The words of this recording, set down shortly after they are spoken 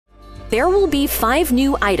There will be 5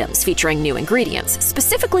 new items featuring new ingredients,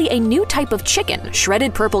 specifically a new type of chicken,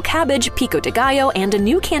 shredded purple cabbage, pico de gallo, and a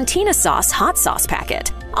new Cantina sauce hot sauce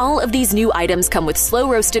packet. All of these new items come with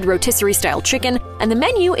slow-roasted rotisserie-style chicken, and the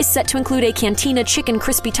menu is set to include a Cantina Chicken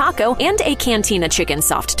crispy taco and a Cantina Chicken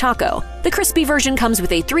soft taco. The crispy version comes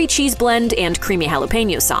with a 3-cheese blend and creamy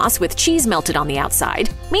jalapeno sauce with cheese melted on the outside.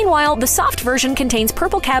 Meanwhile, the soft version contains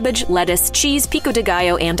purple cabbage, lettuce, cheese, pico de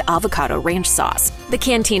gallo, and avocado ranch sauce. The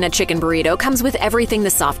Cantina Chicken burrito comes with everything the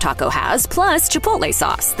soft taco has, plus chipotle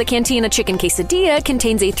sauce. The Cantina Chicken quesadilla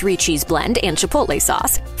contains a 3-cheese blend and chipotle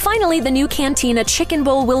sauce. Finally, the new Cantina Chicken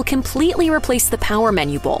bowl will completely replace the Power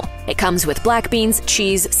Menu bowl. It comes with black beans,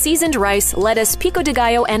 cheese, seasoned rice, lettuce, pico de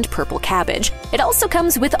gallo, and purple cabbage. It also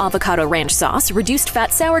comes with avocado ranch sauce, reduced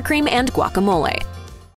fat sour cream, and guacamole.